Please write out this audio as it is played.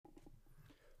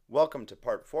Welcome to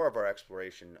part 4 of our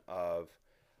exploration of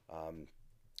um,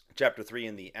 chapter 3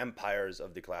 in the empires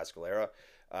of the classical era.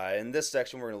 In this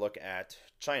section, we're going to look at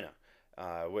China,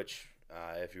 which,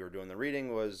 if you were doing the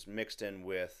reading, was mixed in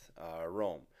with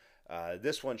Rome.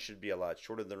 This one should be a lot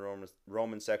shorter than the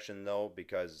Roman section, though,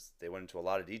 because they went into a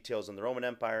lot of details in the Roman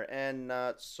Empire and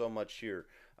not so much here.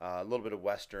 A little bit of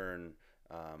Western,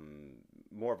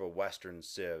 more of a Western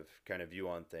civ kind of view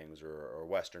on things, or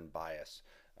Western bias,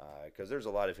 because there's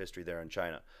a lot of history there in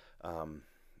China um,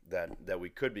 that we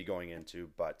could be going into,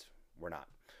 but we're not.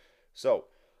 So,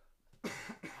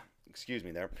 excuse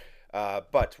me there.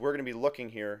 But we're going to be looking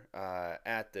here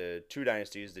at the two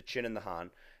dynasties, the Qin and the Han,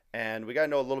 and we got to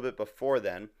know a little bit before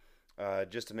then,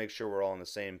 just to make sure we're all on the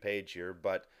same page here.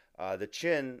 But the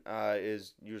Qin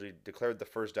is usually declared the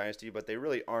first dynasty, but they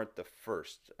really aren't the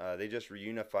first. They just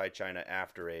reunified China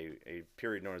after a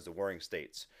period known as the Warring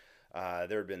States.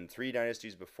 There had been three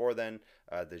dynasties before then,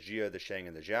 the Jia, the Shang,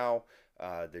 and the Zhao.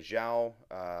 The Zhao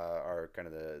are kind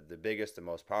of the biggest, the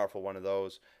most powerful one of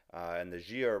those. And the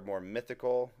Jia are more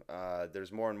mythical.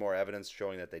 There's more and more evidence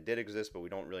showing that they did exist, but we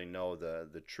don't really know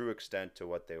the true extent to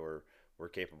what they were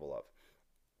capable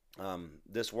of.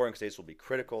 This Warring States will be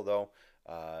critical, though,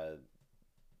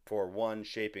 for one,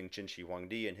 shaping Qin Shi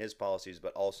Huangdi and his policies,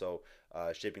 but also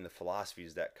shaping the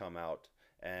philosophies that come out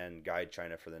and guide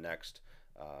China for the next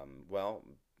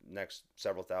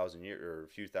several thousand years or a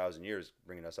few thousand years,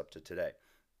 bringing us up to today.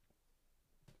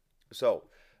 So,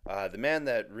 the man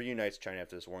that reunites China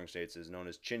after this Warring States is known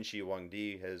as Qin Shi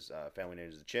Huangdi. His family name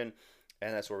is the Qin,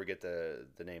 and that's where we get the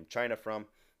name China from.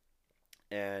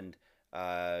 And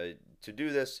to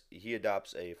do this, he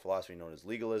adopts a philosophy known as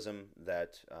legalism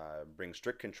that brings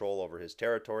strict control over his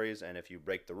territories, and if you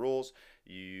break the rules,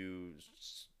 you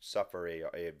suffer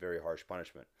a very harsh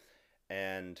punishment.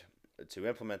 And to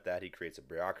implement that, he creates a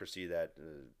bureaucracy that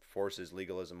forces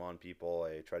legalism on people.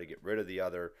 They try to get rid of the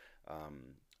other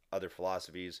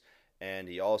philosophies, and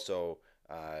he also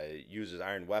uses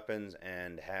iron weapons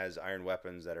and has iron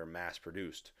weapons that are mass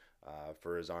produced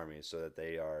for his armies, so that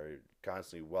they are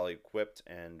constantly well equipped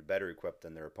and better equipped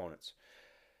than their opponents.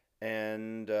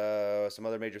 And some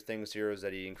other major things here is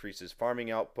that he increases farming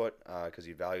output because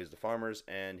he values the farmers,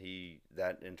 and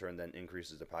that in turn then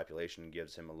increases the population and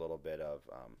gives him a little bit of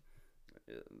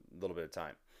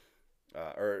time,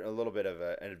 or a little bit of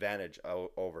an advantage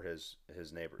over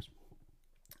his neighbors.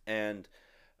 And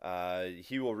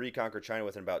he will reconquer China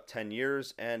within about 10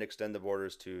 years and extend the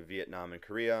borders to Vietnam and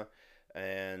Korea.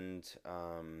 And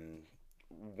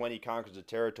when he conquers the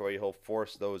territory, he'll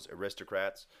force those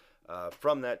aristocrats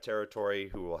from that territory,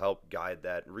 who will help guide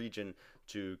that region,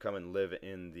 to come and live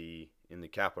in the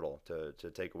capital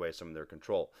to take away some of their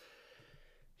control.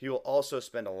 He will also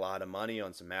spend a lot of money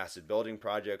on some massive building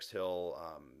projects. He'll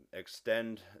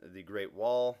extend the Great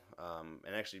Wall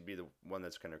and actually be the one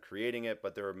that's kind of creating it,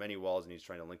 but there are many walls and he's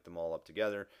trying to link them all up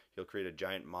together. He'll create a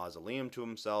giant mausoleum to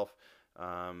himself,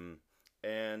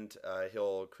 and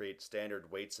he'll create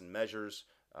standard weights and measures,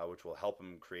 which will help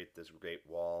him create this Great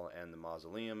Wall and the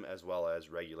mausoleum, as well as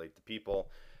regulate the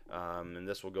people. And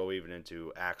this will go even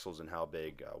into axles and how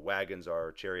big wagons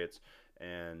are, chariots,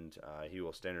 and he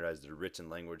will standardize the written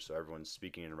language so everyone's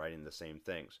speaking and writing the same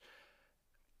things.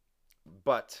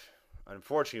 But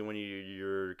unfortunately, when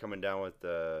you're coming down with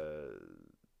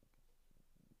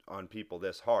on people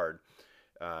this hard,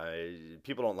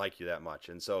 people don't like you that much.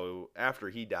 And so after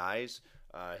he dies,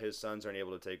 his sons aren't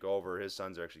able to take over. His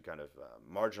sons are actually kind of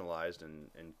marginalized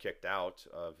and kicked out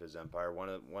of his empire.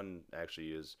 One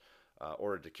actually is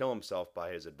ordered to kill himself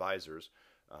by his advisors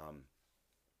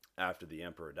after the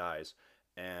emperor dies.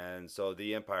 And so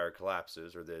the empire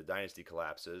collapses, or the dynasty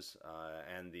collapses,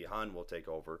 and the Han will take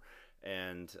over,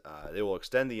 and they will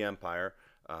extend the empire,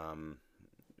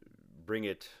 bring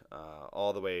it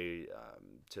all the way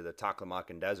to the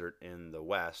Taklamakan Desert in the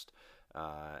west,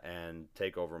 and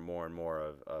take over more and more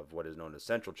of what is known as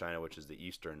central China, which is the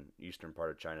eastern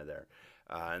part of China there.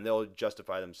 And they'll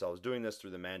justify themselves doing this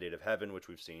through the mandate of heaven, which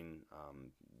we've seen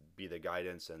be the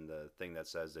guidance and the thing that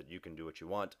says that you can do what you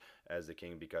want as the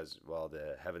king because, well,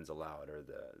 the heavens allow it, or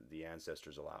the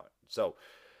ancestors allow it. So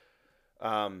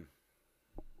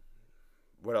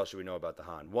what else should we know about the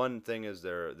Han? One thing is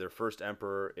their first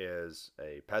emperor is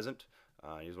a peasant.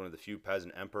 He's one of the few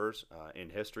peasant emperors in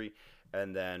history.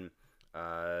 And then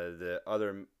the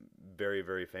other very,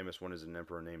 very famous one is an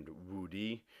emperor named Wu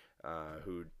Di,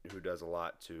 who does a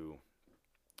lot to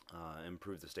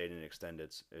improve the state and extend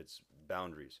its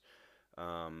boundaries.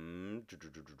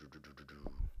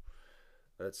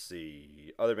 Let's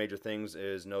see. Other major things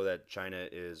is know that China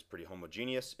is pretty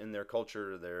homogeneous in their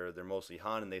culture. They're mostly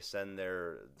Han, and they send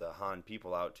the Han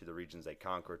people out to the regions they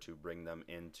conquer to bring them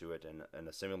into it and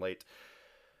assimilate.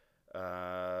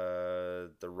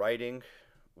 The writing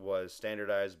was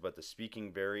standardized, but the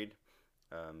speaking varied.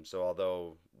 So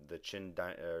although the Qin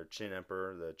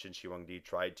Emperor, the Qin Shi Huangdi,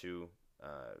 tried to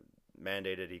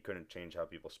mandate it, he couldn't change how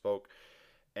people spoke.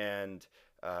 And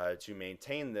to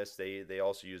maintain this, they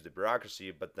also use the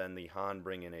bureaucracy, but then the Han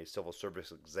bring in a civil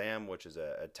service exam, which is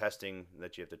a testing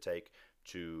that you have to take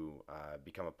to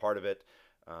become a part of it.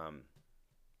 Um,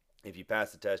 if you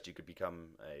pass the test, you could become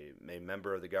a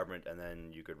member of the government, and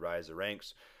then you could rise the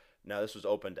ranks. Now, this was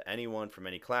open to anyone from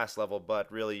any class level,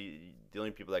 but really the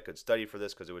only people that could study for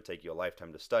this, because it would take you a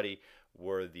lifetime to study,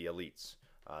 were the elites.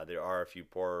 There are a few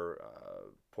poor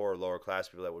lower class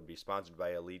people that would be sponsored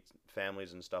by elite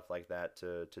families and stuff like that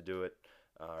to do it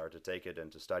or to take it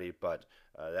and to study, but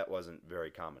that wasn't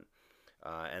very common.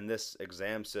 And this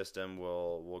exam system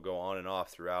will go on and off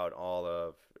throughout all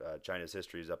of China's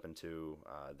histories up into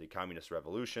the Communist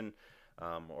Revolution,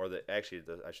 or I should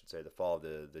say the fall of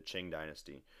the Qing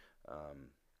Dynasty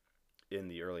in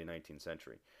the early 19th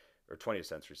century or 20th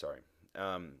century. Sorry.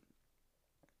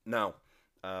 Now,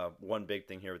 one big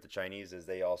thing here with the Chinese is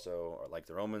they also, like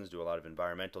the Romans, do a lot of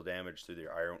environmental damage through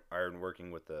their iron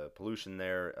working with the pollution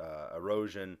there,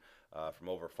 erosion from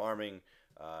over farming,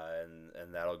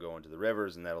 and that'll go into the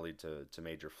rivers, and that'll lead to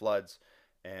major floods.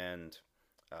 And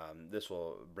this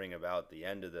will bring about the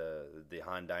end of the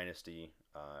Han Dynasty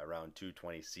around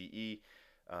 220 CE.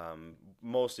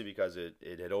 Mostly because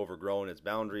it had overgrown its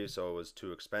boundaries, so it was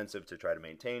too expensive to try to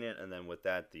maintain it. And then with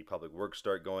that, the public works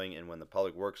start going, and when the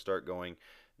public works start going,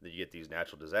 you get these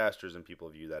natural disasters, and people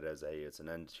view that as it's an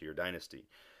end to your dynasty.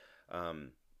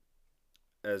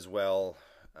 As well,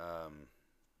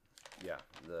 yeah,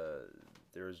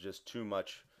 there was just too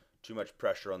much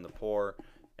pressure on the poor,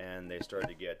 and they started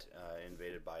to get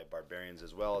invaded by barbarians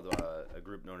as well. A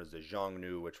group known as the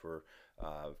Xiongnu, which were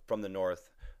from the north.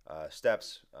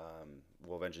 Steppes.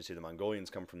 We'll eventually see the Mongolians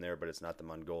come from there, but it's not the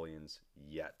Mongolians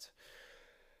yet.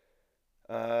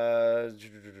 Some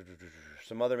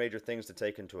other major things to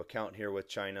take into account here with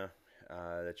China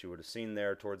that you would have seen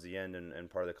there towards the end and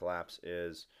part of the collapse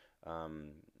is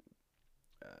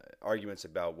arguments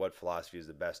about what philosophy is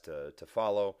the best to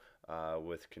follow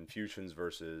with Confucians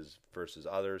versus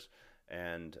others.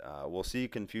 And we'll see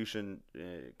Confucian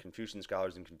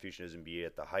scholars and Confucianism be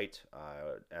at the height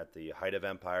of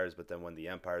empires, but then when the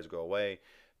empires go away,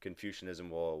 Confucianism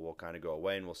will kind of go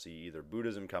away, and we'll see either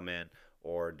Buddhism come in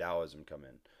or Taoism come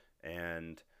in.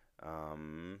 And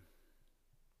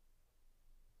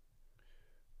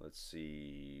let's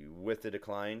see, with the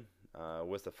decline,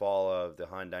 with the fall of the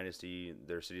Han Dynasty,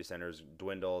 their city centers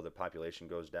dwindle, the population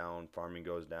goes down, farming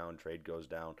goes down, trade goes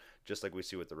down, just like we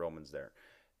see with the Romans there.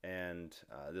 And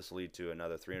this will lead to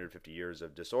another 350 years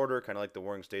of disorder, kind of like the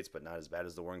Warring States, but not as bad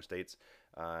as the Warring States.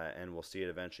 And we'll see it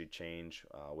eventually change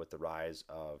with the rise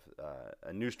of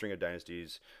a new string of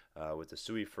dynasties, with the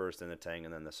Sui first, and the Tang,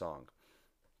 and then the Song.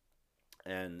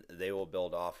 And they will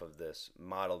build off of this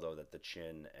model, though, that the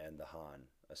Qin and the Han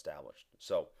established.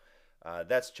 So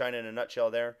that's China in a nutshell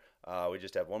there. We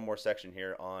just have one more section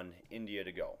here on India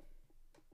to go.